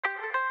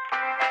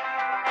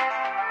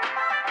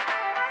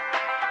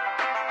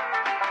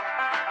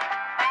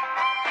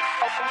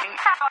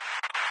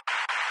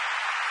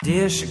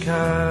Dear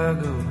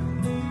Chicago.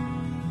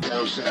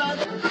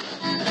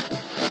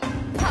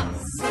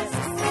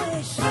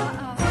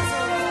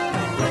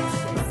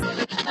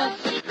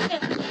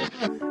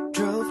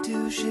 Drove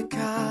to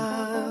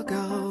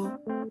Chicago.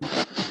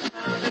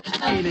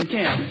 In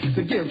camp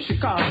to give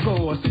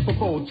Chicago a Super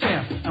Bowl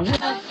champ.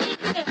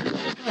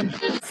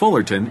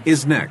 Fullerton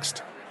is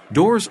next.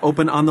 Doors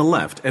open on the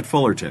left at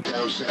Fullerton.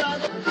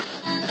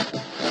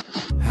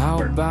 How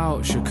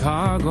about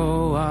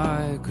Chicago?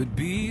 I could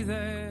be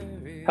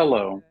there.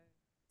 Hello.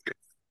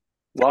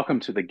 Welcome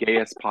to the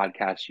gayest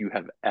podcast you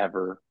have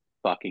ever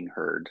fucking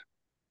heard,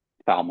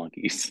 Foul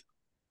Monkeys.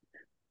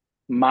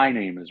 My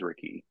name is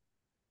Ricky.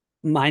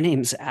 My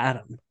name's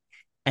Adam.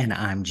 And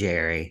I'm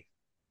Jerry.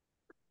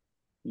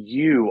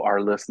 You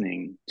are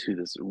listening to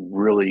this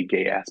really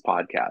gay-ass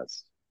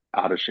podcast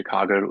out of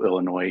Chicago,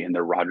 Illinois, in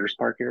the Rogers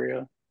Park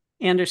area.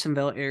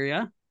 Andersonville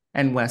area.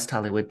 And West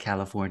Hollywood,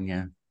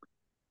 California.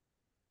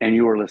 And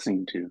you are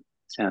listening to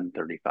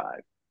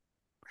 1035.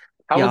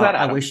 How was that,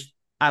 Adam?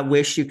 I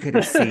wish you could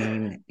have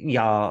seen,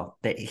 y'all,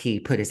 that he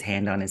put his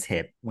hand on his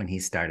hip when he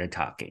started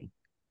talking.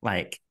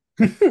 Like,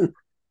 I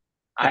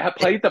have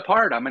played the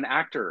part. I'm an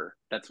actor.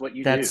 That's what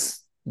you do.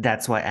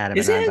 That's why Adam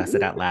and I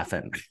busted out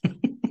laughing.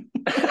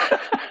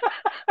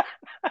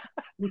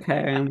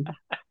 Okay.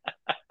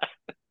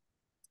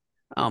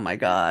 Oh my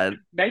God.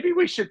 Maybe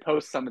we should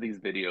post some of these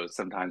videos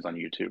sometimes on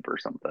YouTube or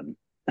something.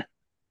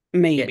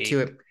 Maybe.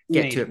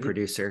 Get to it,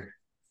 producer.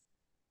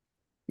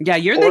 Yeah,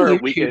 you're the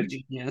YouTube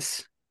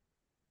genius.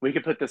 We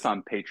could put this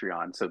on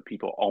Patreon so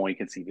people only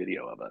can see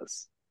video of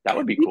us. That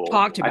would be We've cool.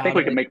 talked about I think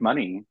we it. can make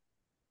money.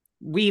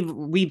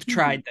 We've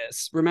tried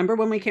this. Remember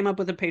when we came up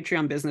with a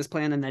Patreon business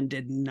plan and then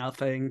did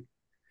nothing?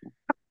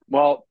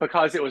 Well,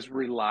 because it was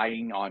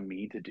relying on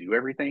me to do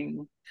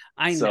everything.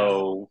 I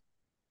know.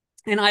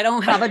 And I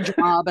don't have a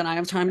job and I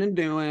have time to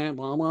do it.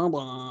 Blah, blah,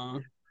 blah.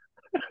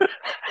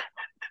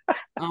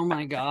 Oh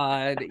my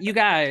God. You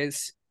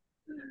guys,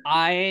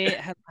 I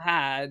have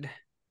had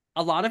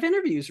a lot of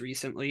interviews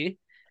recently,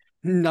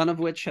 none of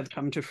which have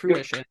come to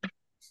fruition.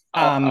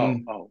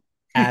 Adam,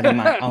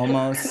 I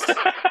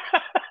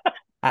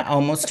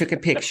almost took a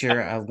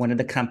picture of one of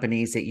the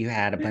companies that you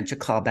had a bunch of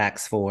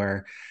callbacks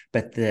for,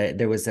 but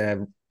there was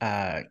a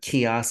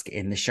kiosk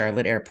in the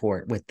Charlotte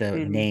airport with the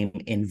name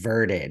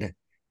inverted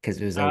because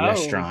it was a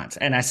restaurant.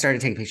 And I started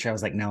taking a picture. I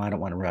was like, no, I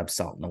don't want to rub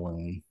salt in the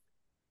wound.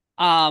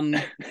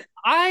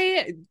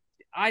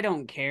 I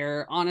don't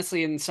care.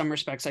 Honestly, in some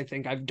respects, I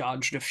think I've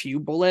dodged a few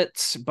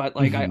bullets, but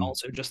like I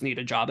also just need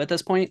a job at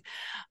this point.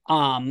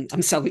 I'm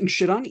selling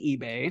shit on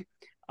eBay.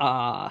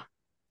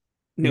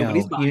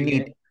 Nobody's buying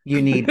it.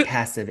 You need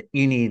passive.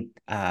 You need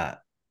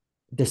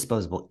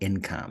disposable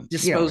income.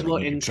 Disposable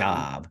income.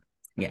 Job.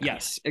 Yeah.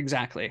 Yes,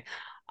 exactly.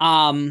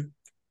 But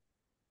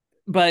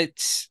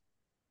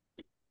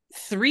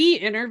 3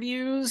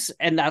 interviews,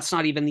 and that's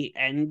not even the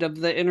end of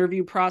the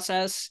interview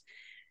process,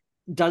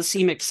 does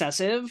seem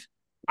excessive.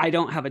 I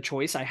don't have a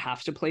choice. I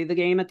have to play the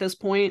game at this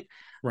point.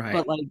 Right.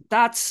 But like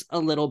that's a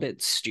little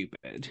bit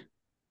stupid.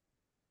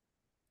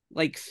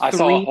 Like I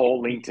saw a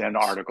whole LinkedIn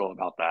article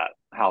about that.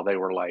 How they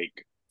were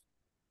like,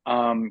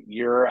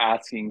 you're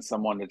asking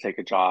someone to take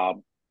a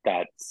job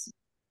that's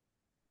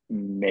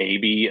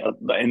maybe,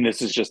 and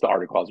this is just the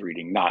article I was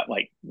reading, not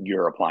like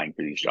you're applying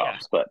for these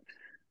jobs, but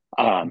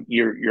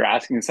you're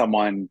asking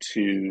someone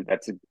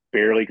that's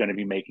barely going to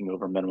be making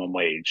over minimum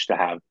wage to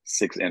have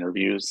 6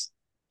 interviews.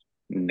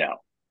 No.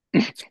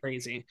 It's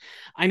crazy.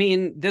 I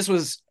mean, this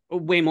was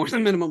way more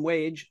than minimum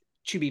wage,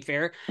 to be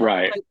fair.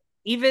 Right. But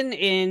even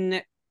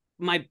in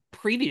my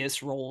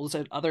previous roles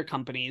at other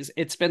companies,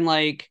 it's been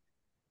like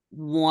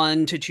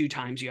 1 to 2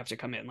 times you have to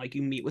come in. Like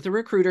you meet with a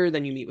recruiter,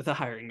 then you meet with a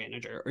hiring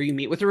manager, or you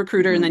meet with a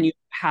recruiter and then you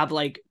have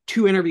like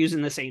 2 interviews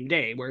in the same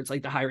day where it's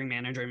like the hiring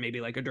manager and maybe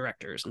like a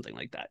director or something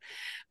like that.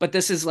 But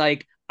this is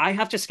like, I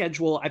have to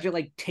schedule, I feel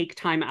like take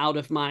time out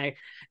of my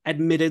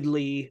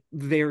admittedly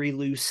very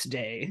loose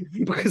day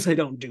because I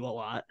don't do a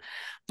lot,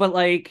 but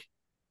like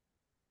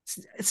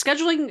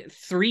scheduling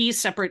 3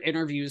 separate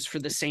interviews for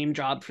the same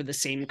job for the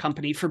same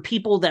company for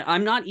people that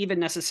I'm not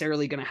even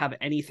necessarily going to have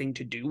anything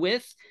to do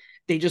with.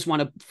 They just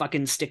want to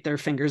fucking stick their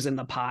fingers in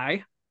the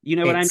pie. You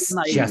know what I mean?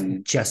 Like, just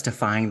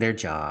justifying their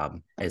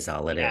job is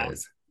all it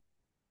is.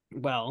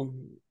 Well,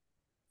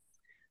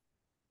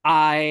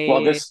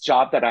 this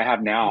job that I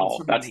have now,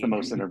 that's the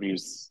most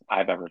interviews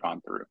I've ever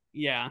gone through.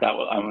 Yeah.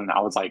 I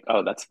was like,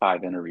 oh, that's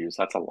 5 interviews.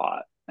 That's a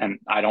lot. And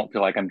I don't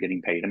feel like I'm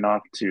getting paid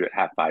enough to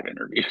have 5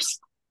 interviews.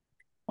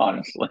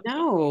 Honestly.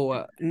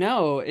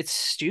 No, it's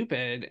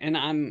stupid. And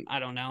I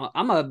don't know.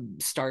 I'm gonna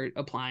start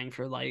applying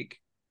for like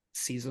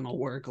seasonal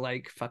work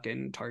like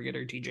fucking Target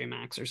or TJ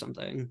Maxx or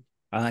something.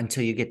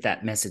 Until you get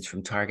that message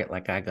from Target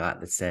like I got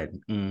that said,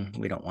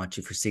 we don't want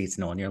you for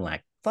seasonal. And you're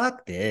like,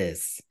 fuck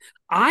this.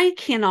 I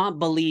cannot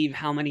believe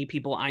how many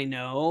people I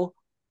know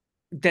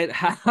that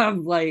have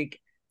like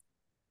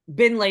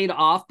been laid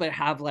off, but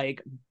have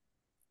like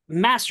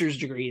master's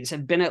degrees,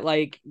 have been at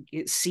like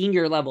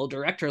senior level,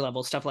 director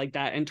level, stuff like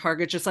that. And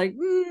Target's just like,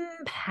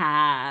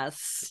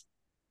 pass.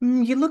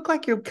 You look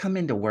like you're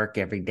coming to work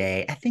every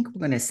day. I think we're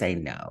going to say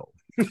no.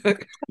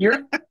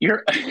 You're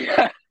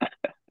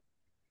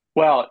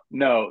well,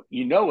 no,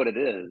 you know what it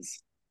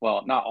is.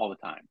 Well, not all the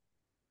time,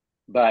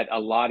 but a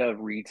lot of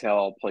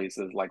retail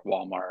places like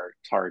Walmart,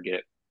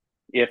 Target,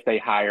 if they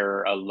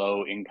hire a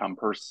low income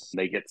person,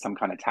 they get some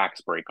kind of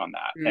tax break on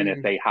that. And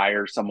if they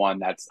hire someone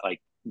that's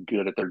like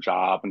good at their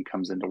job and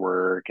comes into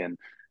work and,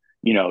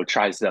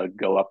 tries to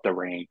go up the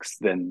ranks,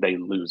 then they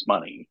lose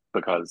money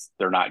because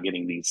they're not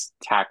getting these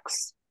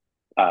tax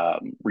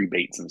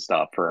rebates and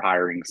stuff for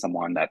hiring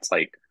someone that's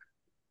like,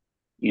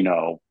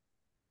 low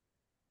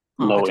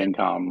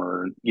income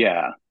or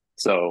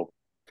so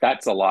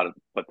that's a lot of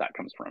what that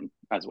comes from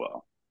as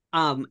well.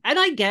 And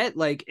I get,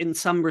 like, in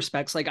some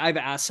respects, like, I've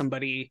asked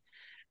somebody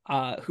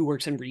who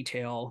works in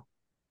retail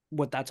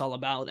what that's all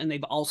about, and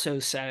they've also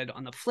said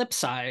on the flip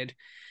side,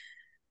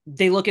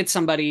 they look at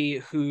somebody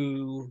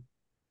who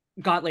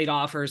got laid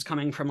off or is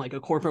coming from like a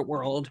corporate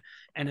world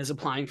and is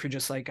applying for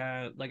just like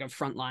a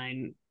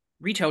frontline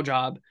retail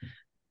job.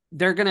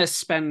 They're going to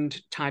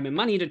spend time and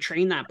money to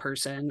train that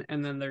person,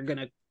 and then they're going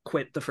to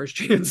quit the first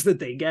chance that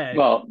they get.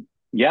 Well,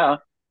 yeah.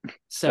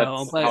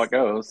 So that's how it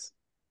goes.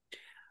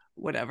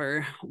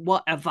 Whatever.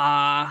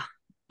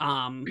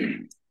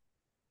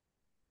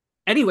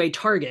 Anyway,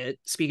 Target,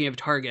 speaking of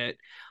Target,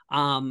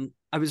 I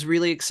was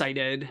really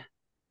excited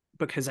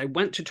because I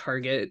went to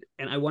Target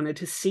and I wanted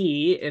to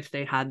see if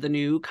they had the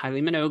new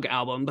Kylie Minogue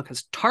album,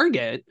 because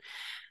Target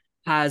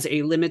has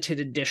a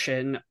limited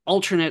edition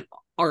alternate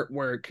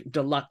artwork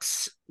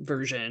deluxe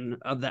version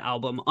of the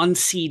album on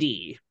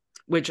CD,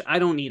 which I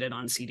don't need it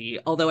on CD,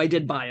 although I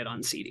did buy it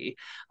on CD.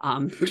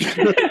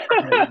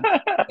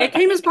 It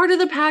came as part of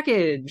the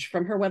package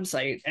from her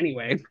website.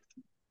 Anyway,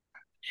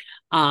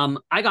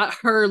 I got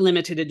her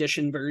limited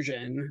edition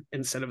version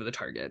instead of the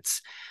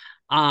Target's.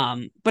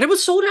 But it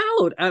was sold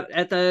out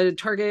at the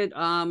Target,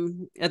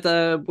 at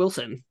the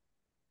Wilson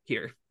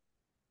here.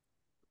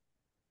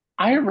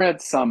 I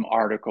read some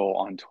article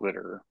on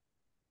Twitter.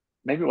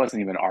 Maybe it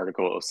wasn't even an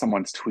article. It was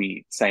someone's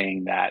tweet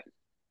saying that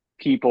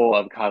people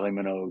of Kylie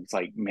Minogue's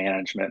like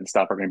management and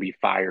stuff are going to be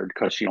fired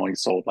because she only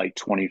sold like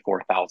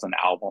 24,000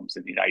 albums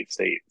in the United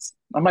States.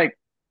 I'm like,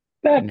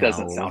 that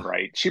doesn't sound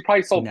right. She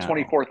probably sold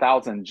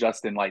 24,000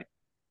 just in like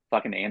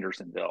fucking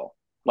Andersonville.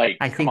 Like,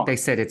 I think they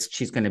said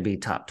she's going to be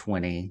top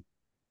 20.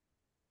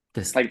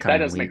 This like that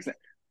doesn't make sense.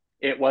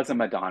 It was a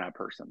Madonna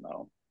person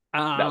though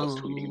that was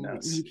tweeting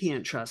this. You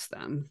can't trust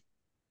them.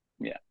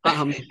 Yeah.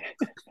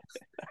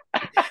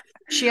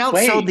 She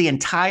outsold the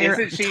entire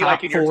isn't she top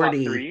like in 40.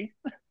 Your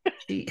top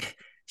 3?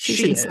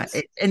 She is.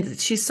 And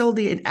she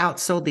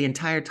outsold the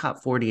entire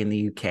top 40 in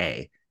the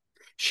UK.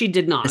 She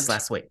did not this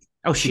last week.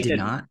 Oh, she did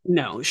not?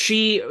 No,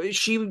 she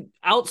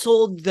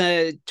outsold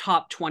the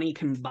top 20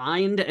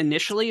 combined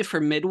initially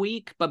for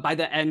midweek, but by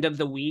the end of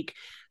the week,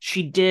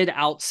 she did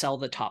outsell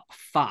the top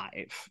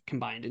 5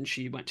 combined, and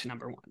she went to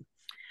number 1.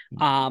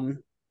 Mm-hmm.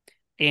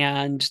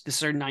 And this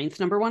is her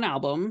 9th number 1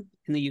 album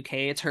in the UK.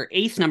 It's her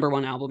 8th number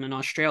 1 album in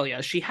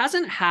Australia. She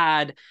hasn't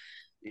had,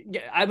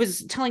 I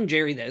was telling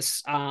Jerry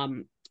this,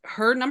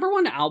 her number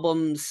 1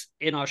 albums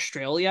in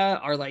Australia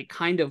are like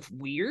kind of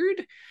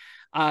weird,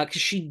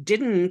 because she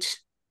didn't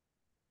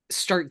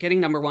start getting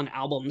number 1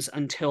 albums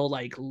until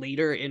like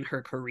later in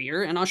her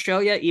career in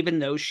Australia, even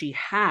though she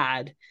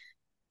had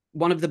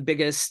one of the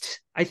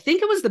biggest, I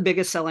think it was the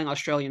biggest selling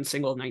Australian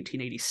single of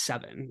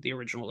 1987, the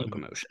original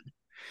Locomotion.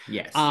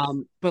 Yes.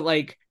 But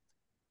like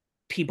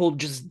people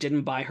just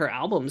didn't buy her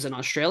albums in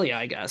Australia,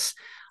 I guess.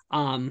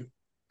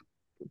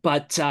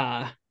 But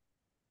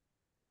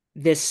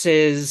this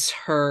is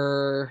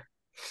her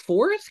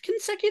 4th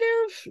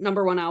consecutive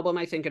number 1 album,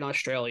 I think, in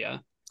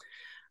Australia.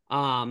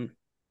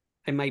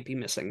 I might be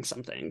missing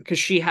something because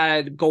she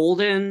had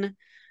Golden,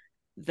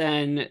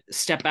 then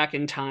Step Back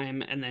in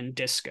Time, and then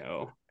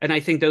Disco. And I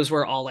think those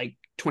were all like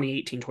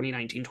 2018,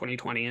 2019,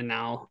 2020, and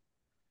now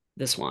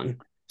this one.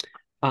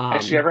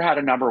 Has she ever had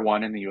a number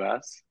 1 in the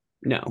US?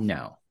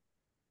 No.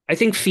 I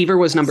think Fever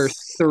was number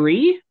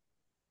 3.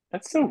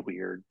 That's so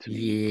weird to me.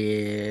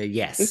 Yeah,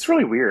 yes. It's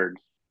really weird.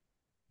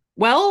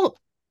 Well,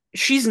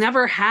 she's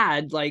never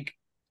had like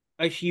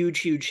a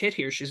huge hit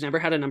here. She's never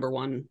had a number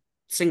 1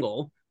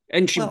 single.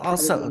 And she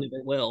also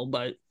never will,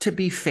 but to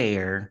be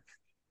fair,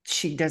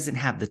 she doesn't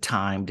have the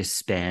time to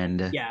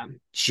spend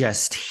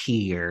just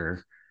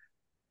here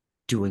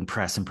doing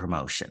press and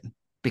promotion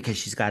because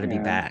she's got to be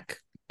back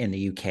in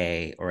the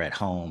UK or at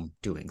home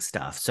doing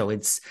stuff. So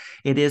it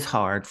is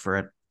hard for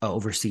an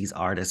overseas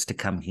artist to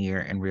come here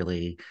and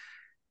really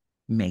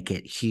make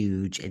it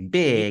huge and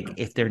big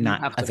if they're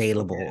not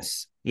available.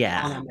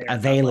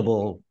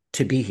 Available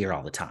to be here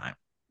all the time.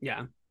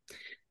 Yeah.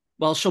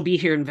 Well, she'll be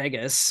here in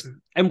Vegas,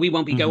 and we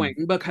won't be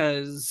going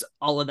because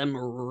all of them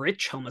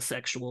rich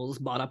homosexuals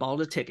bought up all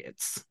the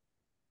tickets.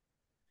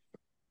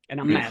 And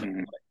I'm mad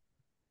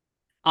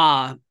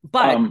about it.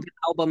 But the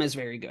album is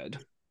very good.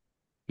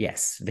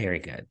 Yes, very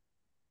good.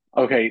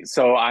 Okay,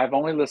 so I've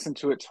only listened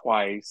to it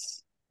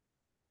twice,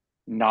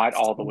 not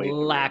all the way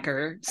through at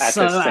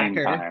the same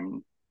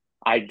time.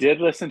 I did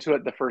listen to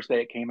it the first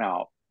day it came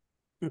out.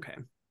 Okay.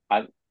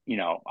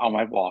 on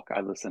my walk,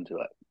 I listen to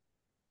it.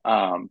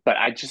 But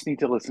I just need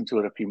to listen to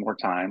it a few more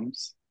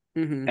times,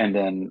 Mm-hmm. and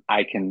then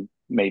I can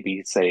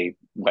maybe say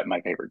what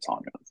my favorite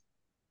song is.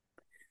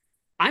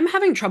 I'm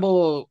having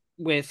trouble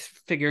with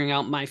figuring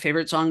out my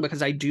favorite song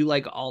because I do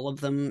like all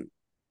of them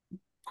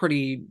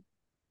pretty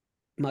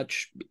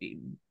much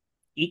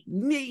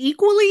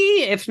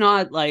equally, if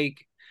not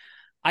like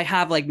I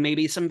have like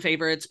maybe some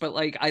favorites, but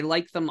like I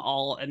like them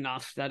all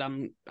enough that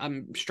I'm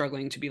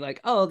struggling to be like,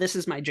 oh, this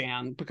is my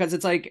jam, because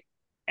it's like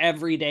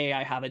every day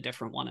I have a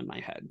different one in my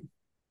head.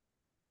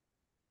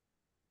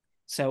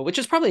 So, which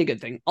is probably a good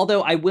thing.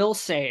 Although I will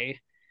say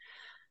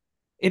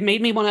it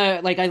made me want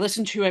to, like, I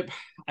listened to it,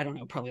 I don't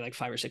know, probably like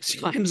 5 or 6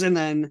 times, and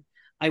then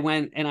I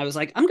went and I was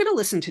like, I'm gonna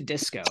listen to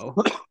Disco.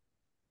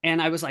 And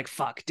I was like,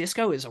 fuck,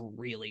 Disco is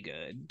really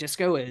good.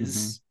 Disco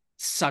is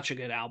such a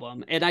good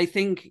album. And I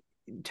think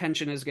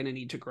Tension is going to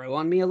need to grow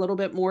on me a little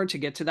bit more to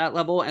get to that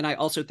level. And I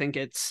also think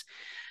it's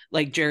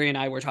like Jerry and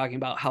I were talking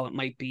about how it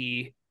might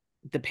be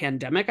the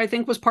pandemic, I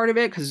think was part of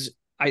it. Cause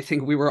I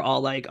think we were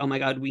all like, oh my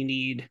God, we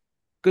need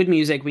good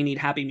music. We need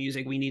happy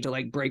music. We need to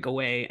like break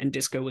away. And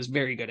Disco was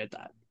very good at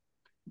that.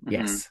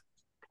 Yes.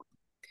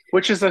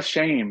 Which is a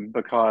shame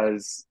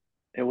because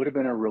it would have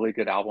been a really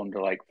good album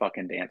to like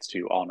fucking dance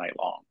to all night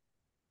long.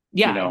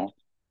 Yeah.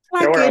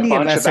 Like any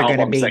of us are going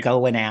to be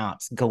going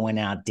out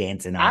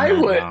dancing all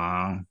night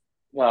long.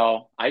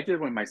 Well, I did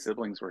when my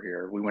siblings were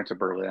here. We went to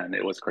Berlin.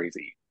 It was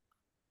crazy.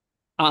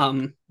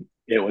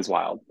 It was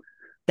wild.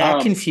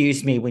 That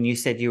confused me when you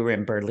said you were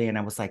in Berlin.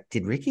 I was like,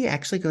 did Ricky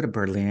actually go to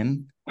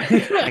Berlin?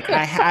 Like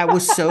I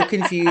was so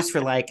confused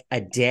for like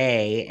a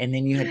day, and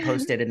then you had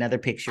posted another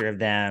picture of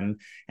them,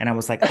 and I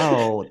was like,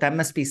 oh, that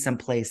must be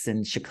someplace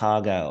in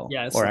Chicago.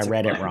 Yes, or I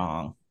read it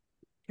wrong.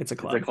 It's a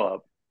club. It's a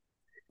club.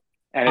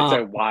 And it's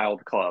a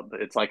wild club.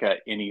 It's like a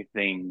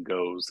anything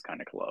goes kind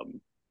of club.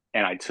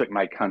 And I took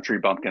my country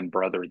bumpkin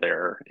brother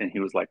there, and he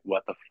was like,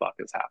 what the fuck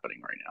is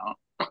happening right now?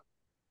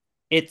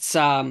 It's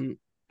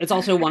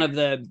also one of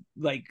the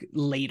like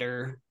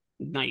later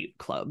night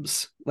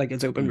clubs. Like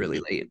it's open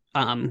really late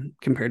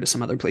compared to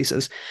some other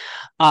places.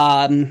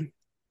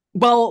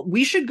 Well,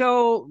 we should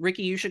go,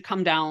 Ricky, you should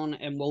come down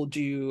and we'll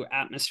do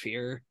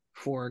Atmosphere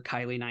for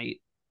Kylie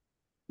night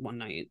one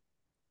night.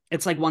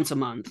 It's like once a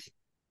month.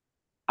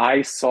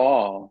 I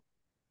saw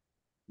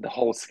the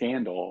whole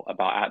scandal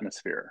about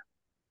Atmosphere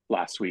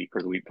last week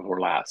or the week before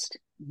last.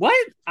 What?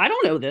 I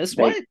don't know this.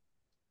 What?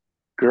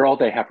 Girl,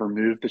 they have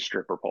removed the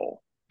stripper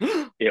pole.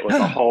 It was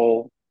a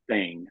whole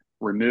thing.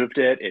 Removed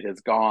it. It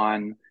is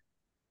gone.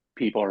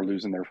 People are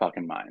losing their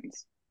fucking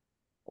minds.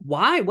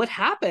 Why? What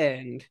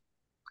happened?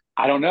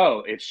 I don't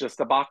know. It's just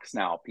a box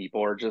now.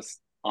 People are just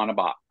on a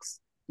box.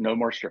 No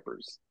more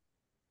strippers.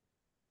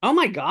 Oh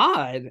my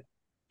God.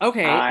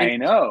 Okay. I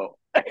know.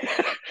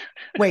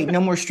 Wait,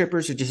 no more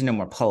strippers or just no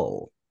more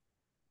pole?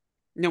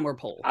 No more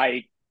pole.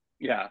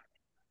 Yeah.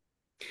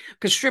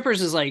 Because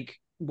strippers is like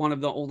one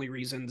of the only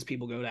reasons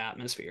people go to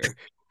Atmosphere.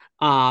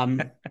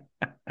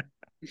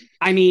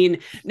 I mean,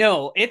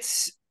 no,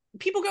 it's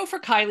people go for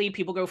Kylie,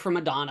 people go for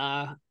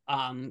Madonna,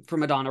 for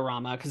Madonna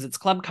Rama, because it's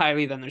Club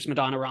Kylie, then there's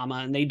Madonna Rama,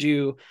 and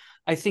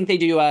I think they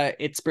do a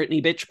It's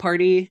Britney Bitch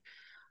party.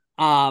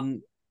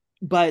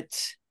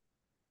 But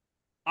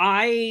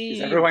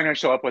is everyone gonna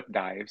show up with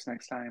dives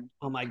next time?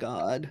 Oh my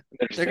God.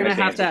 They're gonna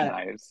have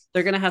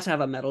to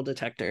have a metal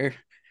detector.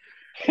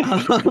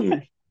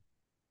 Oh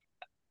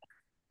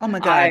my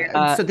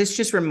God. So this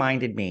just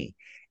reminded me.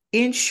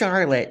 In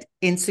Charlotte,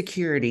 in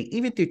security,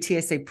 even through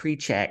TSA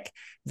pre-check,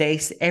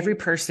 every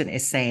person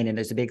is saying, and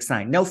there's a big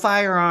sign, no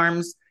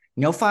firearms,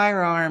 no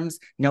firearms,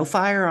 no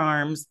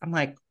firearms. I'm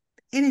like,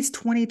 it is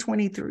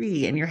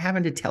 2023 and you're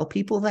having to tell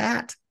people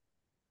that?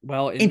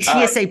 Well, in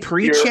TSA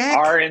pre-check? You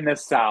are in the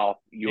South.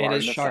 It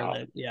is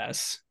Charlotte,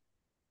 yes.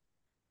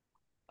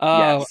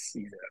 Yes.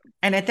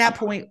 And at that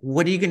point,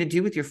 what are you going to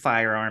do with your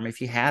firearm if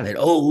you have it?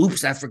 Oh,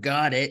 oops, I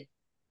forgot it.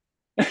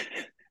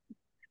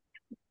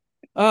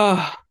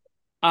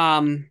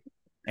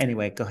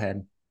 Anyway, go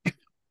ahead.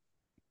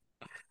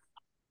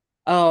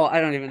 Oh,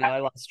 I don't even know. I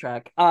lost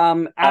track.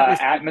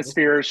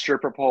 Atmosphere,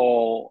 stripper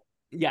pole.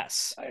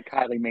 Yes.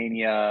 Kylie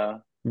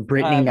Mania.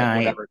 Britney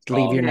night.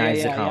 Leave your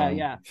knives at home.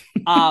 Yeah.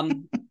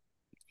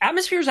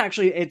 Atmosphere is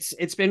actually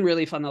it's been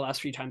really fun the last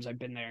few times I've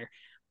been there.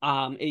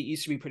 It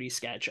used to be pretty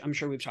sketch. I'm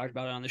sure we've talked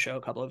about it on the show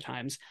a couple of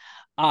times.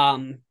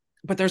 But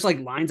there's like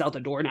lines out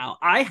the door now.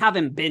 I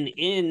haven't been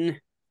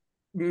in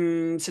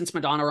since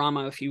Madonna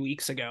Rama a few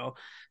weeks ago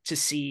to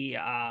see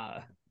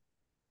that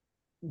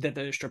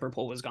the stripper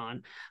pole was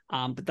gone.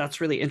 But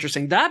that's really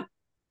interesting. That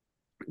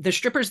the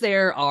strippers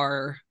there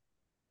are,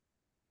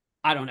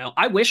 I don't know.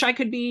 I wish I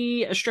could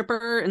be a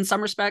stripper in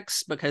some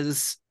respects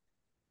because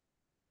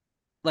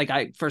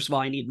like first of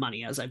all, I need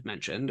money, as I've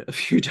mentioned a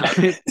few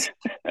times.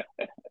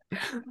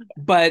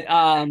 But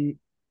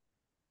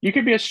you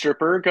could be a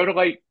stripper, go to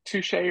like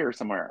Touche or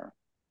somewhere.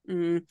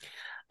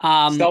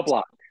 Cell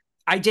Block.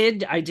 I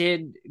did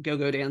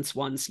go dance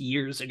once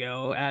years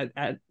ago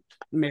at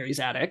Mary's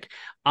Attic.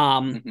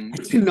 I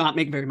did not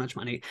make very much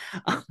money.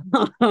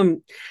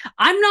 I'm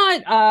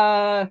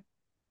not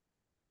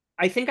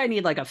I think I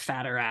need like a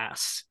fatter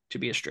ass to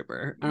be a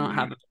stripper. I don't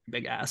have a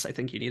big ass. I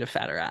think you need a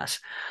fatter ass.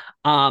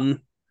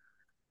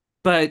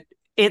 But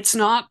it's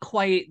not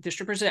quite, the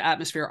strippers at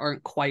Atmosphere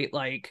aren't quite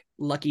like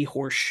Lucky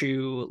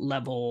Horseshoe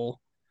level,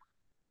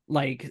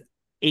 like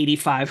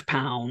 85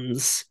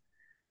 pounds,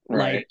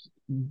 Right. like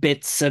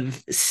bits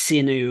of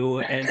sinew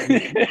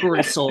and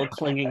bristle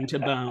clinging to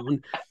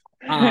bone.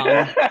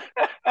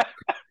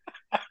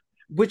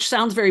 Which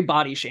sounds very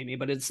body shamey,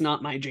 but it's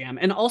not my jam.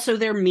 And also,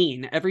 they're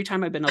mean. Every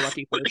time I've been to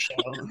Lucky Horse Show,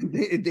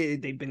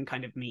 they've been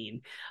kind of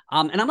mean.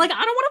 And I'm like,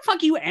 I don't want to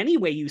fuck you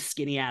anyway, you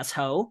skinny ass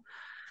hoe.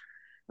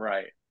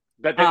 Right.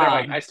 But then they're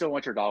like, I still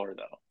want your dollar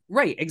though.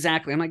 Right,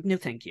 exactly. I'm like, no,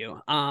 thank you.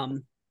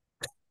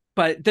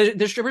 But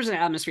the strippers in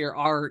Atmosphere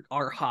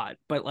are hot,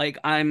 but like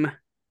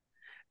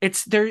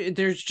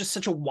there's just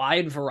such a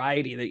wide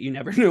variety that you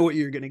never know what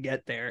you're gonna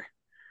get there.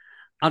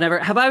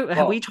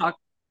 Have we talked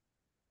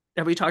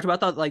about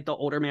the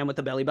older man with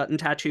the belly button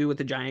tattoo with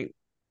the giant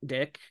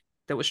dick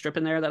that was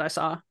stripping there that I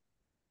saw?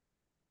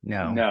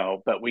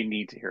 No, but we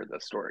need to hear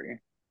this story.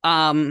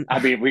 I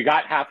mean, we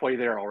got halfway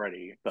there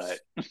already, but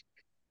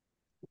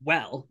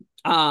well,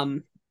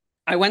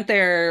 I went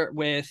there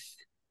with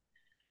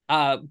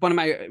one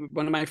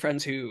of my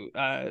friends who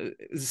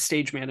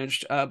stage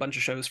managed a bunch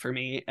of shows for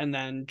me, and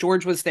then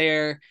George was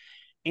there,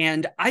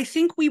 and I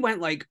think we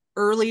went like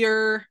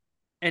earlier,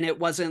 and it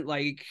wasn't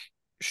like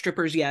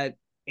strippers yet,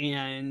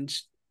 and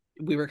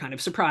we were kind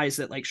of surprised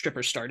that like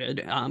strippers started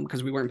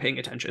because we weren't paying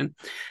attention,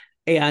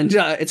 and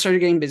it started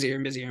getting busier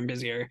and busier and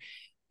busier,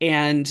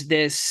 and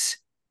this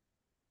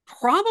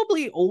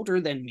probably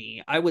older than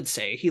me, I would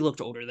say he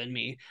looked older than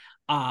me,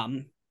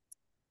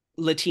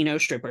 Latino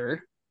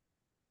stripper,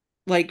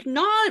 like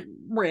not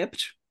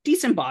ripped,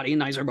 decent body,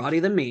 nicer body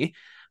than me,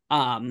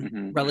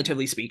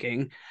 relatively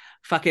speaking,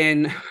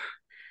 fucking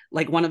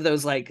like one of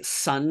those like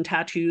sun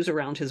tattoos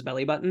around his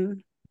belly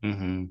button,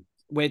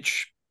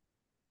 which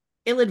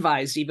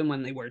ill-advised even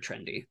when they were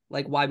trendy.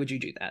 Like, why would you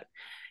do that?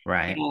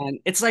 Right. And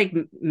it's like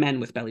men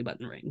with belly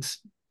button rings.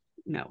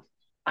 No.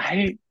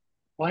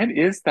 What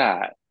is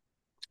that?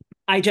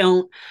 I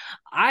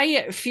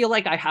feel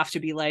like I have to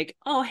be like,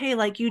 oh, hey,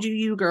 like you do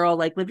you, girl,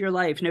 like live your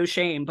life, no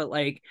shame. But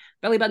like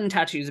belly button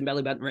tattoos and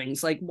belly button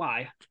rings, like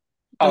why?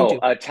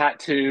 A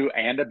tattoo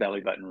and a belly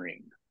button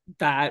ring.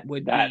 That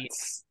would be.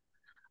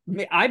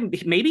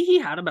 Maybe he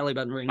had a belly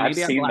button ring.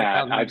 Maybe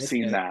I've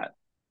seen that.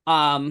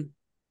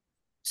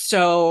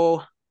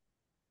 So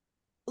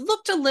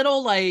looked a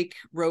little like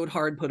rode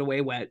hard, put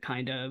away wet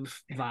kind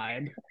of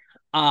vibe.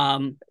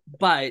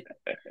 But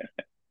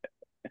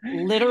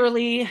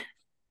literally,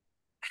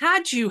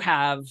 had you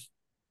have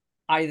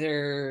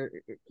either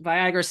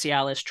Viagra,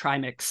 Cialis,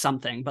 Trimix,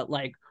 something, but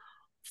like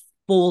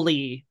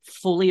fully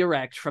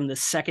erect from the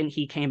second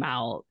he came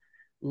out,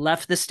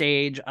 left the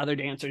stage, other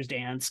dancers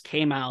dance,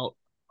 came out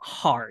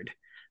hard,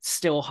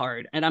 still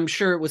hard. And I'm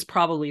sure it was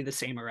probably the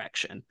same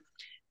erection.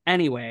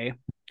 Anyway,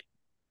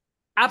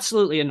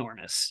 absolutely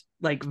enormous,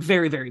 like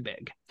very, very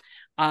big.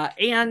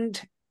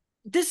 And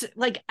this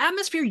like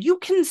Atmosphere, you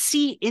can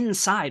see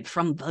inside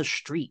from the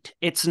street.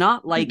 It's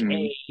not like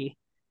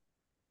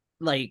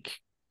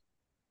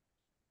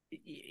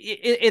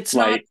it's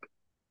like, not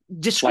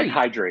discreet. Like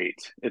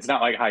Hydrate. It's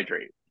not like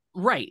Hydrate.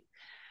 Right.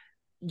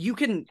 You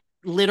can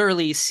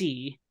literally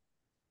see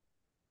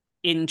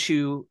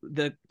into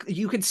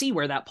you can see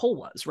where that pole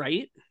was,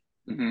 right?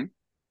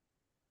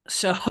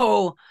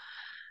 So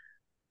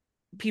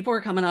people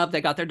are coming up,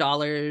 they got their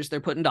dollars,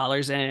 they're putting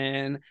dollars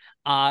in,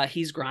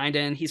 he's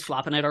grinding, he's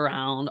flopping it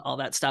around, all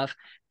that stuff.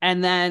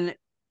 And then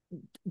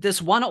this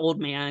one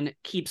old man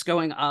keeps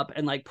going up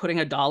and like putting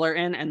 $1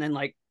 in and then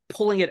like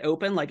pulling it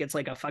open like it's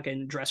like a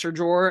fucking dresser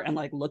drawer and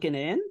like looking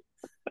in.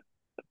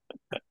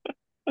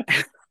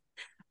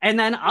 And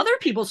then other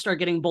people start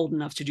getting bold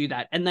enough to do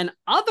that. And then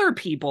other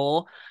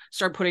people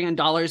start putting in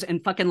dollars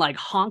and fucking like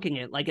honking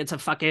it like it's a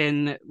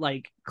fucking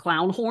like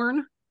clown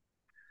horn.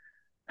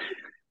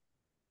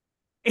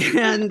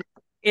 And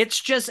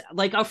it's just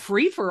like a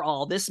free for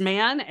all. This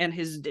man and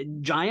his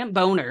giant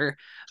boner,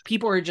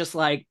 people are just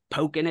like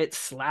poking it,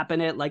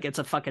 slapping it like it's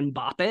a fucking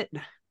bop it.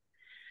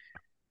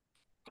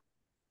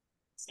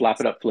 Slap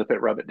it up, flip it,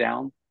 rub it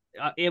down.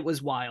 It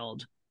was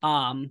wild.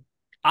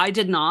 I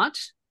did not.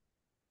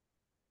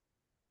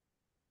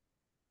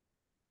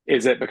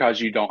 Is it because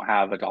you don't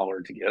have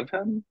 $1 to give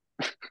him?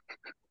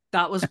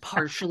 That was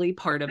partially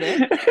part of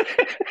it.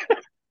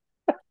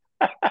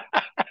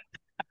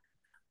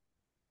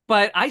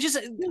 But I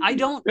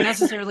don't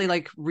necessarily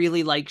like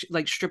really like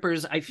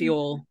strippers. I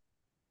feel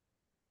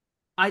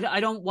I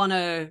don't want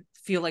to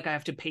feel like I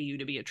have to pay you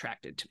to be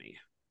attracted to me.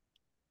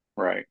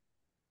 Right.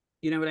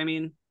 You know what I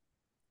mean?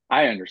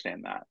 I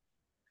understand that.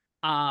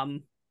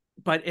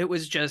 But it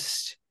was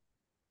just,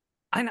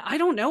 I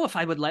don't know if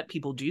I would let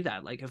people do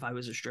that. Like if I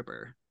was a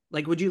stripper,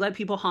 like, would you let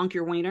people honk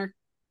your wiener?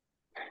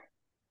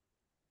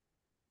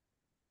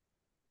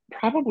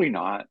 Probably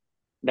not.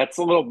 That's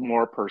a little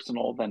more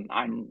personal than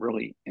I'm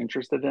really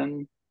interested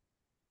in.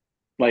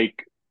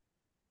 Like,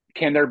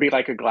 can there be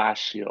like a glass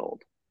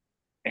shield?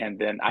 And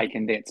then I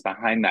can dance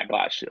behind that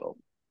glass shield.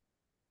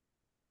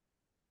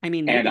 I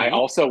mean, And I maybe.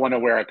 also want to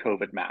wear a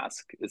COVID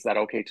mask. Is that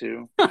okay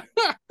too?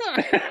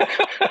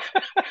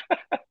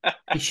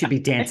 You should be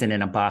dancing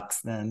in a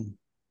box then.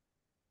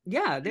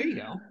 Yeah, there you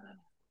go.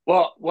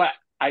 Well, what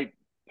I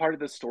part of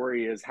the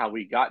story is how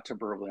we got to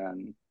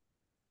Berlin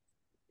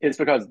is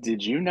because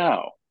did you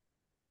know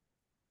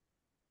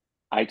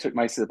I took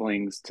my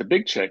siblings to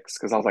Big Chicks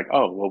because I was like,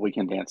 oh, well, we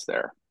can dance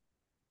there.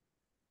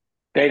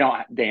 They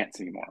don't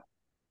dance anymore.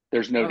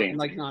 There's no Oh, like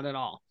dancing. not at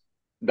all.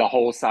 The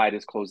whole side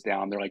is closed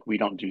down. They're like, we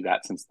don't do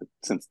that Oh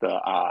since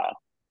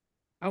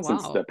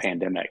wow. the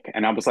pandemic.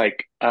 And I was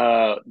like,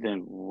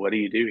 then what do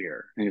you do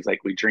here? And he's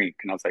like, we drink.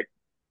 And I was like,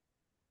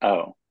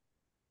 oh.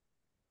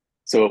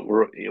 So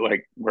we're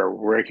like,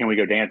 where can we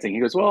go dancing? He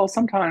goes, well,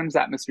 sometimes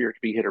atmosphere can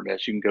be hit or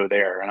miss. You can go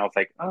there. And I was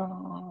like,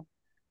 oh,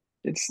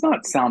 it's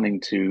not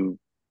sounding too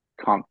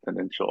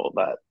confidential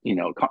that,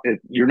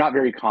 you're not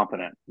very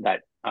confident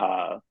that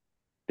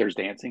there's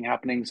dancing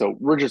happening. So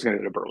we're just going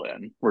to go to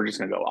Berlin. We're just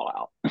going to go all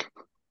out.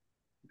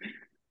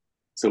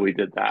 So we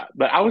did that.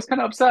 But I was kind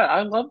of upset.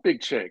 I love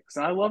Big Chicks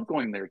and I love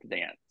going there to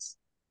dance.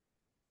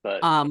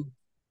 But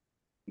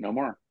no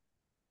more.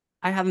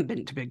 I haven't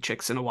been to Big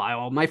Chicks in a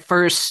while.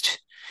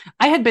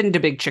 I had been to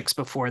Big Chicks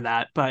before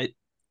that, but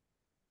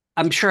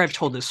I'm sure I've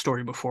told this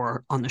story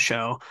before on the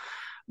show.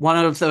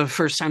 One of the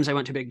first times I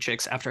went to Big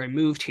Chicks after I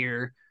moved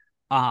here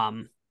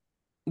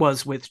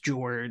was with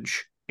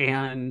George,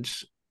 and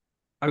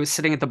I was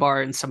sitting at the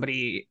bar and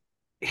somebody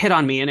hit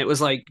on me, and it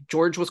was like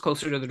George was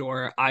closer to the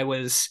door. I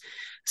was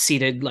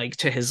seated like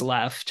to his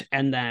left,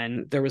 and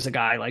then there was a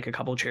guy like a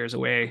couple chairs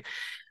away,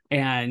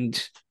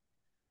 and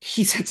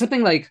he said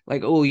something like,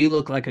 oh, you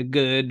look like a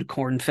good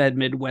corn-fed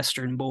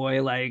Midwestern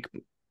boy, like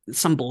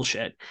some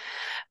bullshit.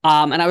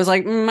 And I was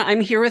like, I'm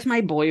here with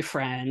my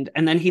boyfriend.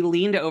 And then he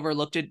leaned over,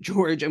 looked at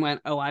George and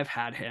went, oh, I've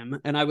had him.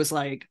 And I was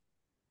like,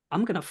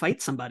 I'm going to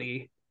fight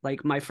somebody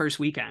like my first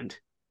weekend.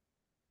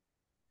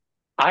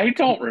 I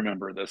don't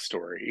remember this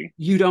story.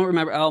 You don't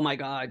remember? Oh my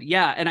God.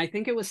 Yeah. And I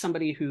think it was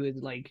somebody who had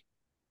like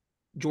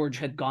George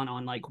had gone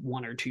on like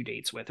 1 or 2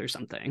 dates with or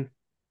something.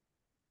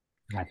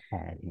 I've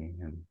had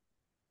him.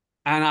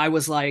 And I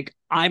was like,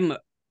 I'm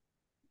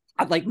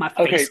like my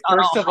face. Okay,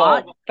 first of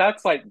all,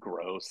 that's like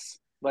gross.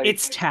 Like,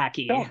 it's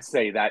tacky. Don't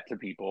say that to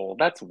people.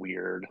 That's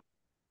weird.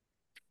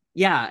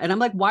 Yeah. And I'm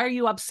like, why are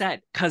you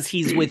upset? Because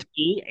he's with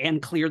me and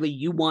clearly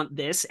you want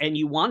this and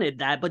you wanted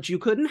that, but you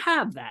couldn't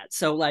have that.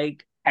 So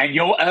like, and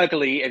you're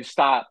ugly and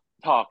stop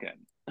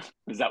talking.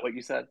 Is that what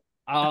you said?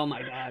 Oh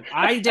my God.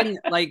 I didn't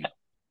like,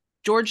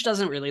 George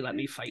doesn't really let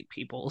me fight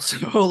people.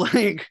 So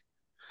like,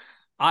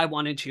 I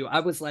wanted to. I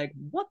was like,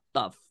 what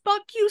the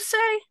fuck you say?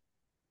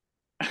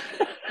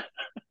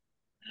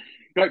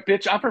 Like,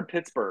 bitch, I'm from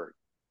Pittsburgh.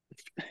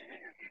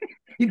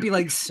 You'd be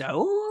like,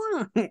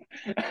 so?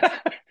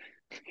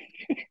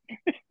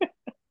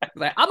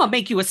 Like, I'm gonna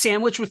make you a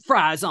sandwich with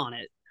fries on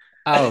it.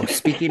 Oh,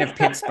 speaking of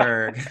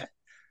Pittsburgh,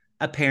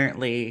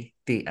 apparently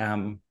the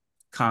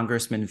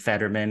Congressman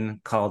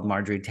Fetterman called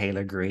Marjorie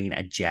Taylor Greene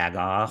a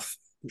jagoff.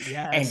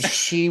 Yes. And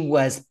she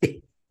was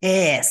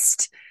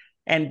pissed.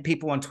 And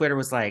people on Twitter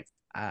was like,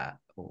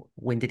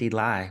 when did he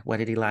lie? What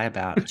did he lie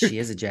about? She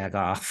is a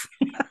jagoff.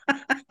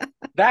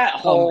 That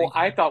whole,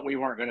 I thought we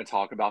weren't going to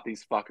talk about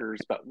these fuckers,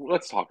 but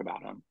let's talk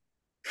about them.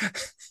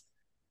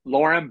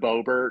 Lauren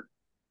Boebert.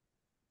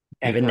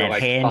 Giving that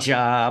like, hand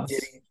job.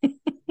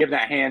 Giving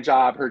that hand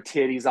job, her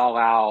titties all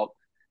out,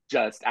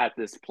 just at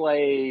this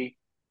play,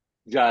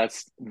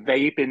 just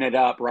vaping it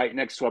up right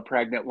next to a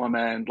pregnant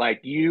woman.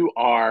 Like, you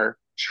are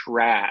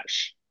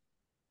trash.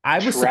 I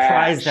was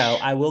surprised, though.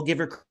 I will give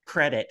her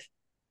credit.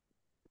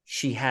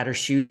 She had her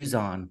shoes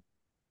on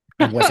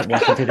and wasn't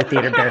walking through the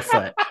theater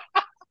barefoot.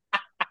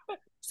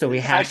 So we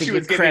have to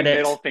give credit.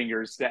 Middle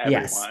fingers to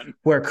everyone. Yes,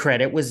 where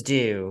credit was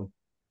due.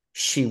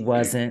 She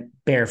wasn't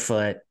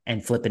barefoot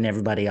and flipping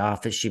everybody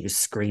off as she was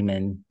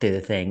screaming through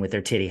the thing with her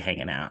titty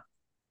hanging out.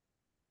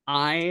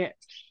 A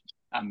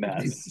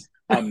mess.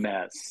 A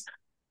mess.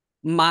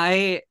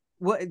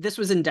 This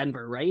was in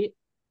Denver, right?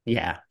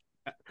 Yeah.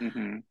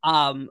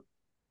 Mm-hmm.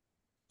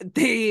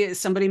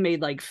 Somebody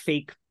made like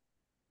fake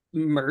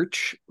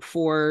merch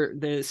for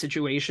the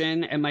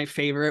situation, and my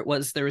favorite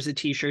was there was a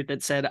t-shirt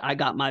that said, I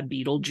got my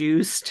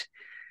Beetlejuiced.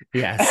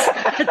 Yes.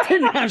 At the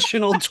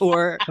national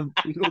tour of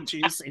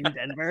Beetlejuice in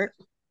Denver.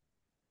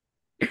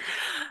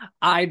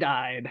 I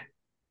died.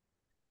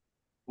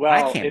 Well,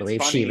 I can't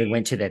believe she even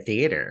went to the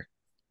theater.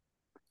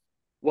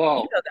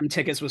 Well, them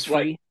tickets was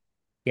free.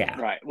 Yeah.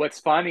 Right. What's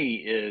funny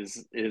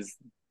is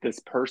this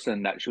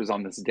person that she was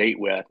on this date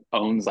with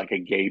owns like a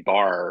gay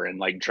bar and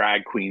like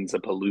drag queens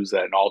of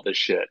Palooza and all this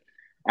shit.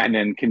 And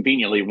then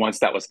conveniently, once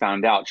that was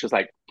found out, she was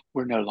like,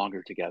 we're no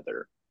longer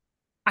together.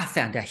 I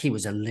found out he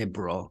was a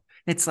liberal.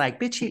 It's like,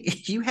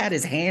 bitch, you had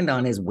his hand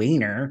on his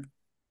wiener.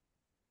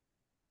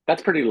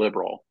 That's pretty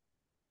liberal.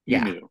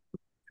 You knew.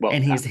 Well,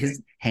 and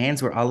his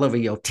hands were all over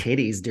your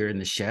titties during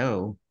the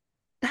show.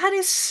 That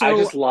is so I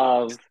just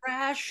love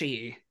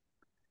trashy.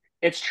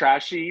 It's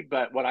trashy,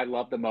 but what I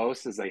love the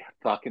most is they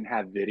fucking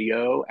have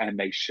video and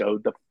they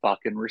showed the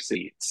fucking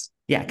receipts.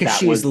 Yeah, because That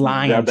she was was the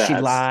lying. She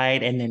best.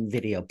 lied, and then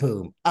video,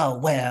 boom. Oh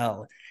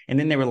well. And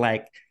then they were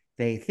like,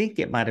 they think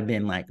it might have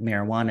been like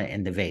marijuana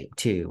in the vape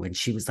too. And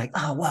she was like,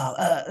 oh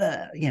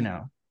well, you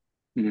know,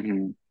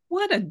 Hmm.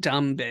 What a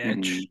dumb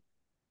bitch.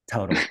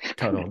 total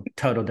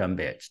dumb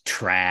bitch.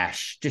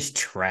 Trash, just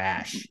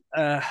trash.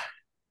 Uh,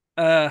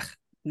 uh,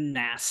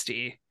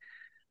 Nasty.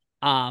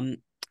 Um,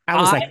 I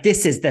was I like,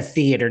 this is the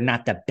theater,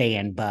 not the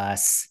band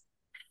bus.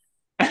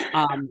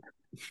 um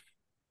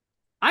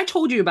I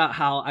told you about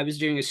how I was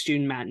doing a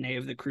student matinee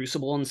of the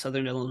Crucible in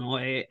Southern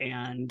Illinois,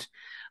 and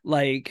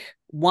like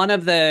one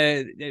of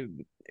the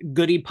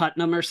Goody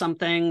Putnam or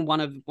something, one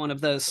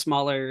of the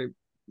smaller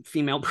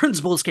female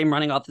principals came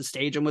running off the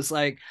stage and was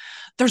like,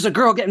 "There's a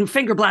girl getting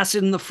finger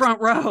blasted in the front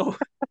row,"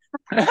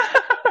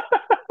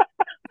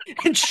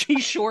 and she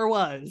sure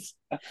was.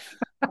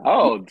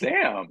 Oh,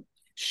 damn.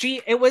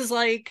 It was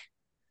like,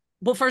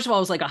 well, first of all,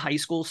 it was like a high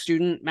school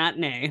student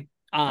matinee.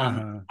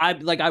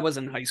 I was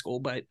in high school,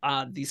 but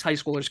these high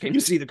schoolers came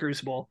to see the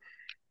Crucible,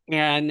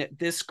 and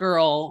this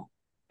girl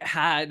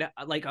had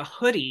like a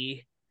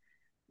hoodie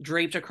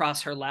draped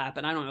across her lap,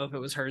 and I don't know if it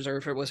was hers or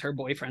if it was her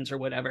boyfriend's or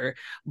whatever,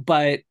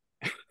 but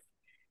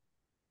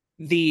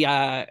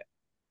the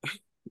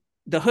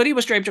the hoodie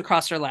was draped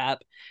across her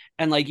lap,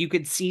 and like you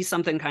could see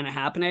something kind of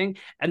happening,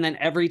 and then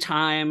every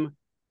time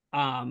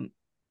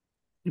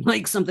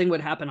like something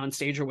would happen on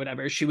stage or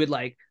whatever, she would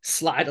like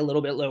slide a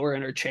little bit lower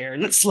in her chair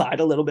and then slide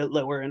a little bit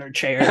lower in her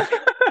chair.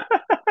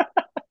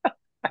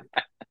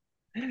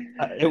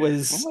 It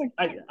was,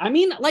 I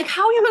mean, like,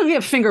 how are you going to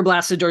get finger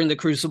blasted during the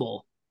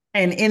Crucible?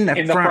 And in the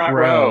In front, the front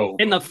row. row.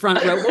 In the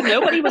front row. Well,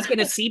 nobody was going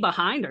to see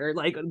behind her.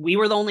 Like, we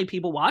were the only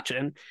people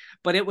watching,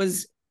 but it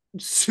was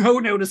so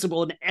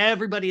noticeable, and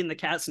everybody in the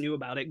cast knew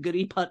about it.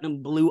 Goody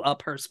Putnam blew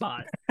up her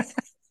spot.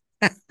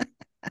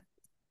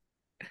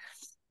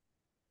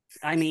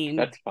 I mean,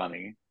 That's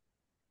funny.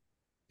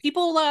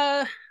 people,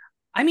 I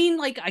mean,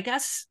 like, I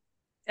guess,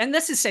 and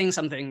this is saying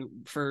something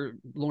for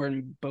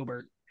Lauren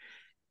Boebert.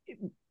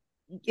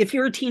 If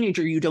you're a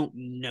teenager, you don't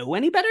know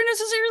any better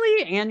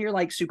necessarily, and you're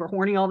like super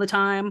horny all the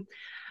time.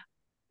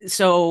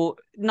 So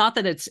not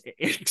that it's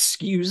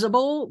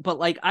excusable, but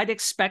like I'd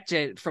expect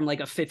it from like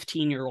a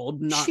 15-year-old.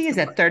 Not She is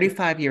a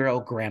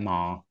 35-year-old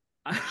grandma.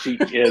 She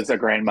is a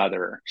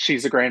grandmother.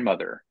 She's a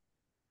grandmother.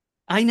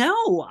 I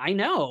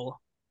know.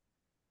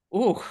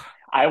 Oh,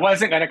 I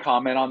wasn't going to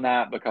comment on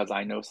that because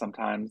I know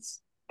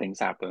sometimes things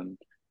happen.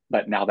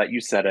 But now that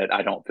you said it,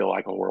 I don't feel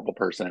like a horrible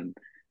person.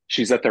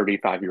 She's a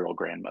 35-year-old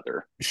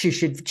grandmother. She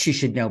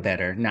should know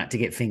better not to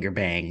get finger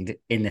banged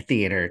in the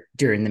theater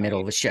during the middle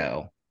of a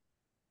show.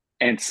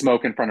 And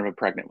smoke in front of a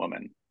pregnant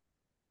woman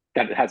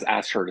that has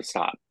asked her to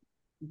stop.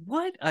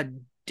 what a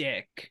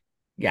dick.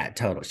 Yeah,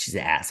 total. She's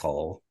an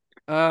asshole.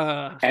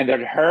 And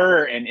that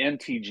her and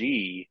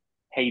MTG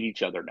hate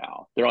each other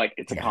now. They're like,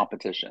 it's a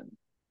competition.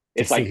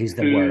 It's to like see who's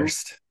the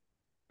worst.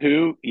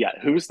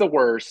 Who's the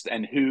worst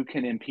and who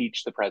can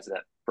impeach the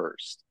president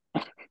first?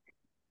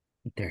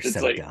 They're It's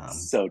so like dumb.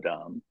 so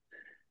dumb.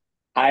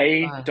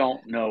 I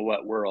don't know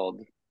what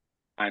world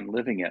I'm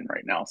living in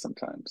right now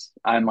sometimes.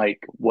 I'm like,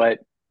 what?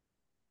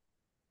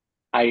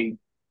 I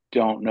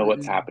don't know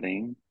what's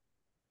happening.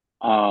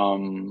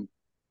 I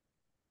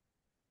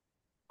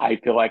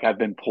feel like I've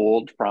been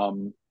pulled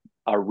from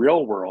a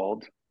real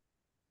world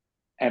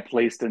and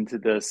placed into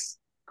this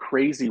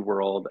crazy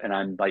world, and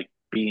I'm like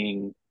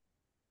being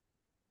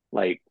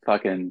like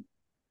fucking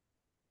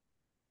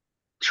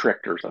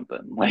tricked or something.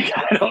 Like,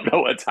 I don't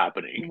know what's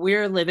happening.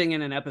 We're living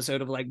in an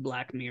episode of like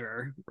Black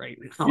Mirror right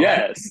now.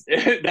 Yes,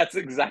 that's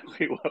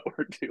exactly what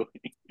we're doing.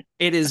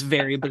 It is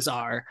very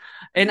bizarre.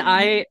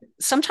 And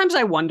sometimes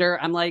I wonder,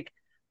 I'm like,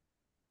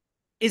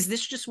 is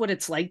this just what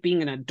it's like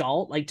being an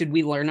adult? Like, did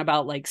we learn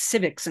about like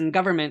civics and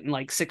government in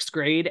like sixth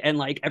grade, and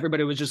like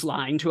everybody was just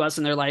lying to us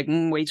and they're like,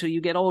 wait till you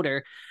get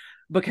older?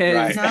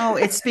 Because no,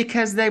 it's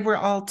because they were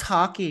all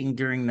talking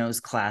during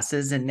those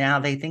classes and now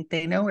they think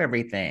they know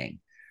everything.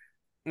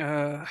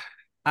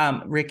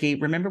 Ricky,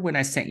 remember when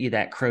I sent you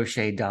that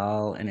crochet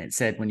doll and it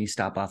said when you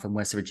stop off in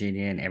West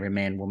Virginia and every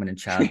man, woman, and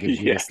child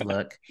gives you this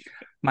look?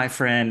 My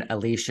friend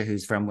Alicia,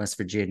 who's from West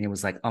Virginia,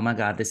 was like, oh my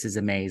God, this is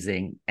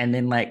amazing. And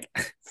then like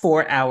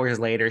 4 hours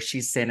later,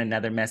 she sent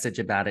another message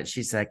about it.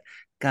 She's like,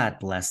 God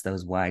bless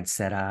those wide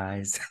set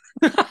eyes.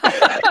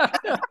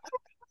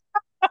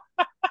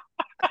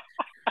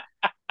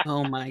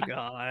 Oh my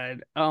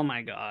God. I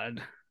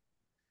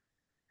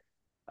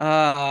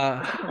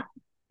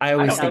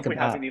always don't know think if we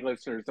have about any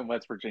listeners in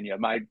West Virginia.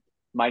 My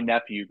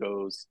nephew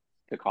goes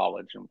to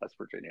college in West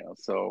Virginia,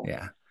 so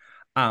yeah.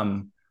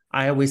 I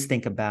always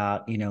think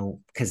about,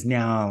 because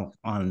now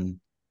on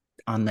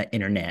the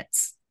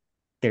internets,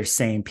 they're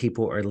saying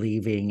people are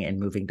leaving and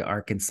moving to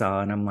Arkansas,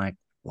 and I'm like,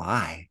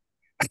 why?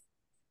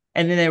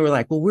 And then they were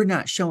like, well, we're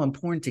not showing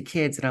porn to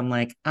kids, and I'm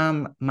like,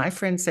 my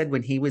friend said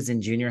when he was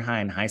in junior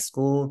high and high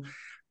school,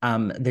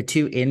 the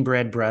two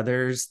inbred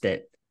brothers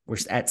that were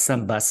at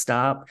some bus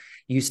stop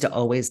used to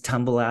always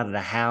tumble out of the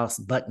house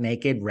butt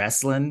naked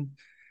wrestling.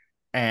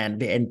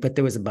 but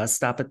there was a bus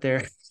stop at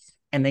there,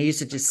 and they used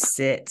to just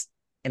sit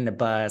in the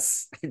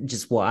bus and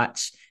just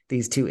watch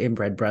these two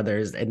inbred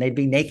brothers, and they'd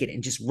be naked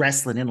and just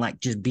wrestling and like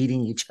just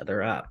beating each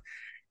other up.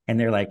 And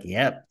they're like,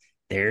 "Yep,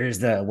 there's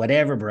the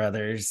whatever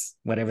brothers,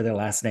 whatever their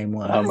last name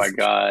was." Oh my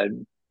God.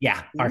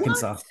 Yeah,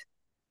 Arkansas. What?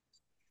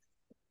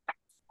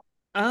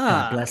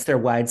 God bless their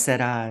wide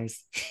set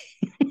eyes.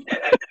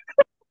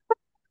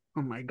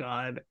 Oh my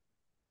God.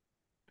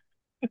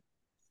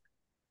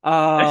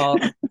 Oh,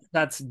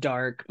 that's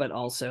dark, but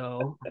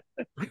also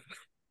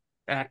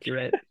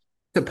accurate.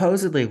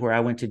 Supposedly, where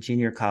I went to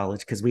junior college,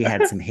 because we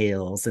had some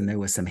hills and there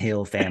was some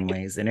hill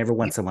families, and every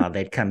once in a while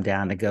they'd come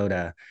down to go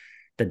to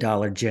the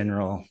Dollar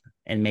General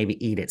and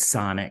maybe eat at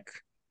Sonic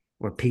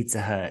or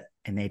Pizza Hut.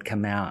 And they'd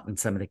come out, and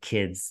some of the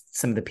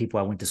people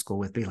I went to school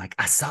with be like,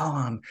 "I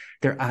saw them.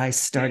 Their eyes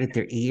start at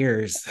their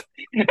ears."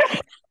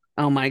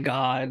 Oh my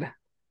God.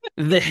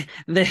 The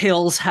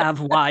hills have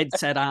wide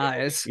set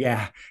eyes.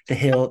 Yeah, the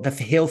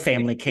Hill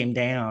family came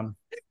down.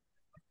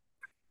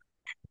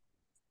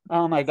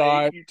 Oh my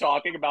God. You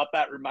talking about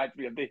that reminds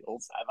me of The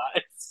Hills Have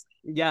Eyes.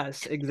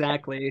 Yes,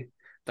 exactly.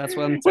 That's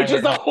what I'm saying. Which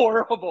is a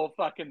horrible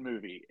fucking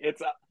movie.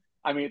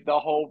 I mean, the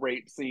whole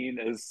rape scene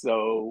is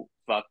so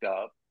fucked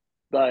up,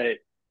 but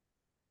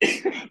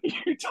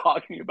you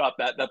talking about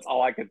that, that's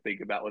all I could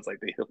think about was like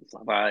The Hills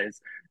Have Eyes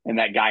and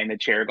that guy in the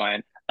chair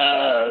going,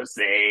 "Oh,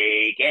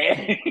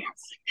 say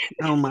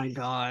Oh my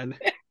God.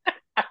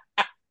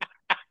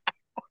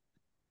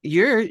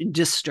 You're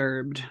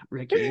disturbed,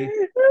 Ricky.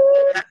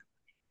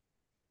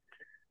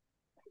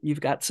 You've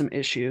got some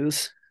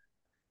issues.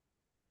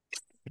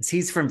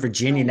 He's from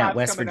Virginia, not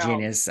West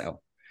Virginia, out.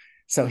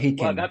 so he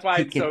can. Well, that's why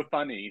it's so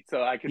funny.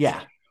 So I can.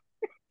 Yeah.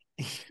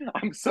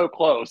 I'm so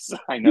close.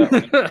 I know.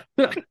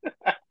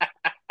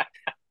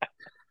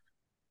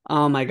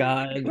 Oh my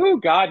God. Oh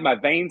God, my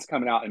veins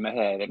coming out in my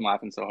head. I'm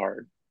laughing so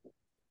hard.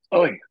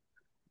 Oh,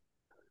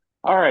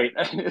 all right.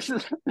 Is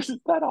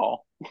that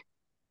all?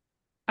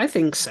 I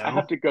think so. I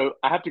have to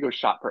go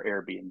shop for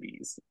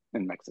Airbnbs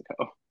in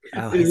Mexico.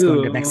 Oh, he's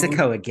going to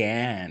Mexico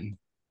again.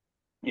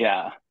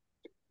 Yeah.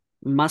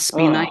 Must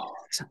be nice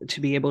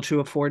to be able to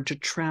afford to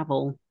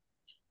travel.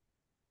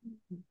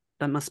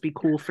 That must be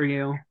cool for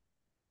you.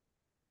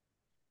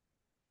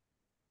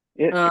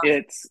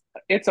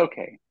 It's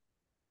okay.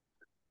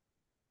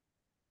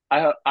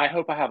 I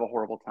hope I have a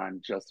horrible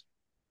time just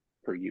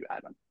for you,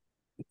 Adam.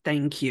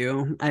 Thank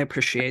you. I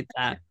appreciate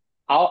that.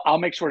 I'll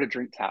make sure to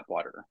drink tap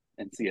water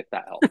and see if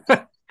that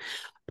helps.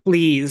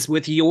 Please,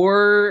 with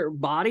your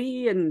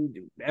body and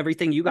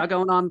everything you got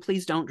going on,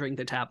 please don't drink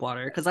the tap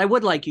water, because I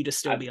would like you to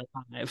still be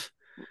alive.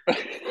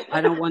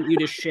 I don't want you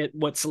to shit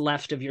what's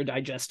left of your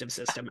digestive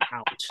system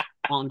out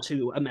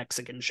onto a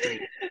Mexican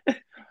street.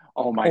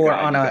 Oh my God! Or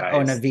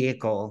on a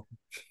vehicle.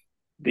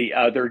 The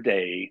other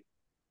day,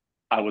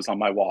 I was on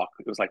my walk.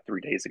 It was like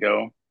 3 days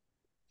ago.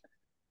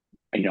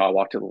 And, I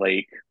walked to the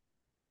lake,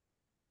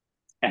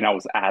 and I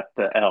was at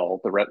the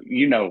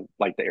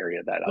like the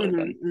area that I live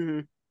in. Mm-hmm.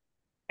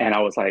 And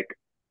I was like,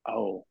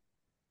 oh,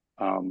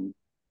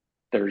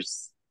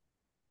 there's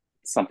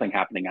something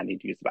happening. I need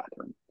to use the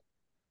bathroom.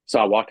 So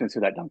I walked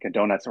into that Dunkin'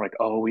 Donuts. They're like,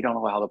 oh, we don't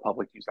allow the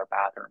public to use our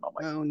bathroom. I'm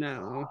like, oh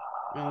no.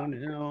 Oh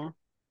no.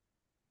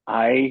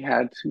 I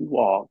had to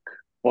walk.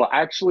 Well,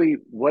 actually,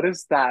 what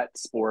is that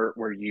sport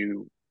where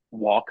you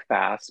walk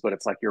fast, but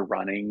it's like you're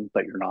running,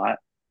 but you're not?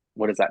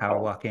 What is that Power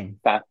called? walking.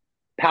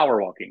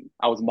 Power walking.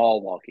 I was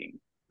mall walking.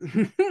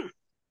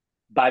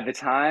 By the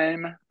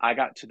time I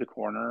got to the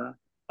corner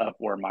of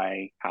where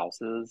my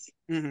house is,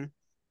 mm-hmm.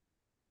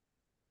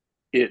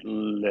 It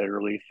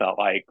literally felt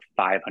like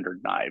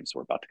 500 knives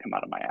were about to come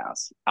out of my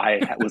ass. I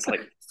was like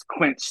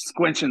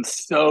squinching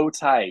so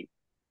tight.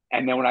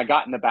 And then when I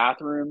got in the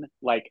bathroom,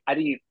 like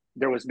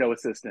there was no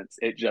assistance.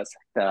 It just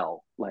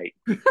fell. Like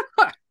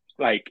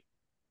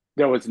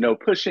there was no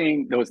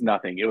pushing. There was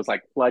nothing. It was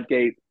like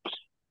floodgate.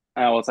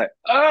 And I was like,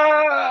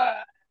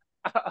 ah!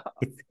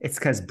 It's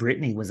because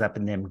Brittany was up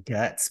in them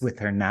guts with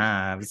her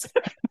knives.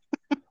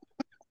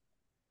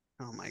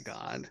 Oh my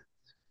God.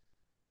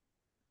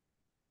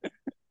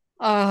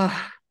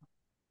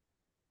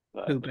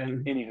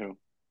 Pooping. Anywho.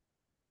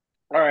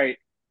 All right.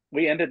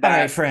 We ended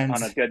that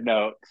on a good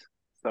note.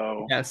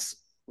 So yes,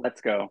 let's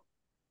go.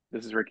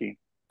 This is Ricky.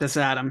 This is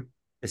Adam.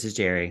 This is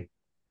Jerry.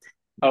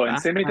 Oh, and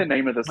send me the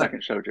name of the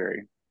second show,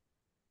 Jerry.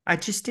 I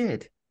just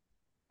did.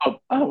 Oh,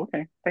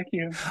 okay. Thank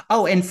you.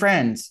 Oh, and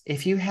friends,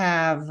 if you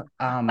have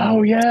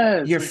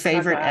your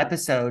favorite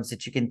episodes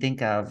that you can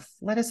think of,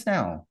 let us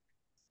know.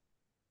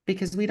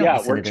 Because we don't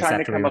listen to this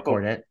after we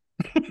record it.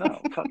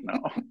 No, fuck no.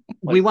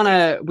 We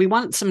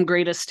want some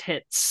greatest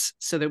hits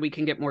so that we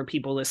can get more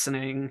people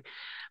listening,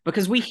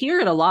 because we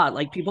hear it a lot.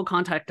 Like, people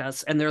contact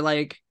us and they're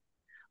like,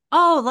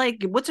 oh,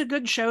 like, what's a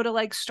good show to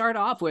like start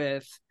off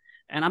with?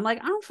 And I'm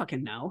like, I don't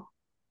fucking know.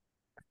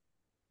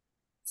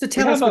 So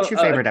tell us what your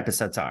favorite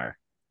episodes are.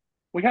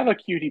 We have a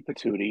cutie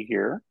patootie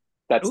here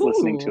that's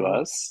listening to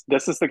us.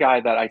 This is the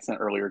guy that I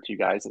sent earlier to you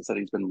guys that said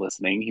he's been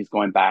listening. He's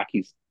going back.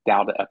 He's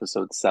down to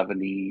episode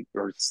 70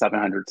 or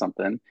 700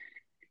 something.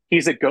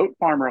 He's a goat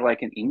farmer,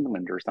 like in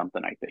England or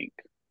something, I think.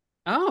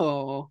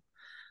 Oh,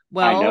 I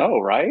well, know,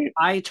 right?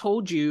 I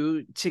told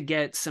you to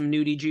get some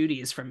nudie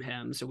Judies from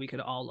him so we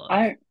could all look.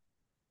 I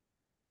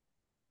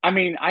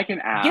mean, I can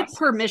ask. Get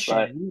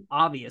permission,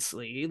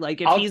 obviously. Like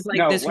if he's like,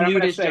 no, this what I'm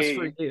nude gonna is just say-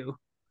 for you.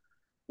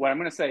 What I'm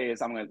going to say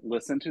is I'm going to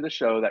listen to the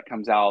show that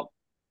comes out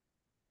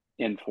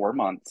in 4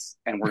 months,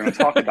 and we're going to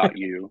talk about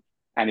you.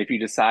 And if you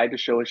decide to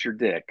show us your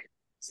dick,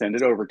 send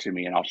it over to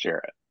me, and I'll share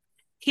it.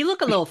 He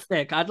look a little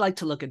thick. I'd like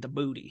to look at the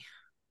booty.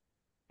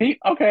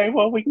 Okay,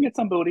 well, we can get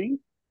some booty.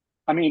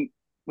 I mean,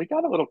 we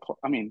got a little.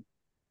 I mean,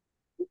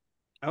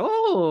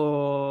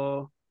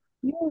 Oh,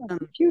 yeah,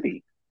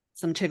 cutie.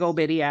 some tickle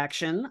bitty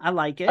action. I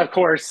like it. Of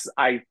course,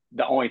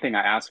 the only thing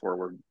I asked for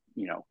were,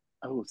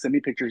 oh, send me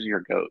pictures of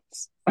your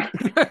goats.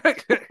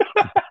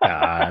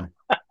 God.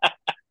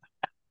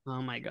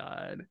 Oh my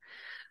God.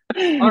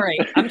 All right.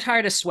 I'm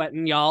tired of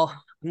sweating, y'all.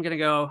 I'm going to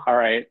go. All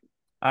right.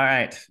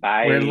 Bye.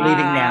 We're Bye. leaving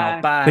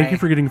now. Bye. Thank you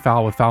for getting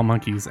foul with Foul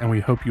Monkeys, and we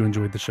hope you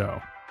enjoyed the show.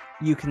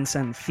 You can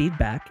send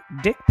feedback,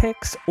 dick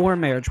pics, or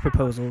marriage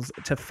proposals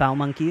to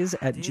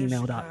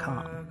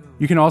foulmonkeys@gmail.com.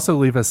 You can also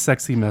leave us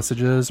sexy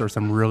messages or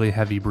some really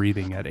heavy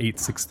breathing at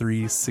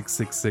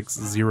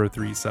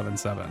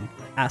 863-666-0377.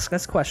 Ask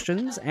us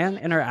questions and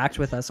interact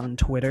with us on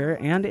Twitter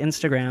and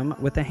Instagram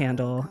with the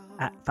handle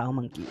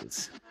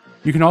 @foulmonkeys.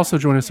 You can also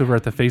join us over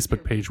at the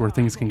Facebook page where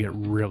things can get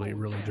really,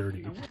 really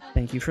dirty.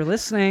 Thank you for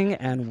listening,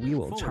 and we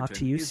will talk Fullerton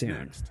to you is soon.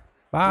 next.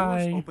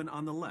 Bye. Doors open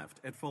on the left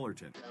at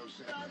Fullerton.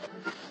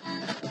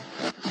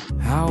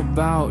 How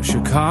about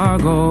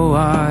Chicago?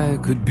 I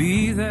could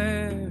be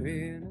there.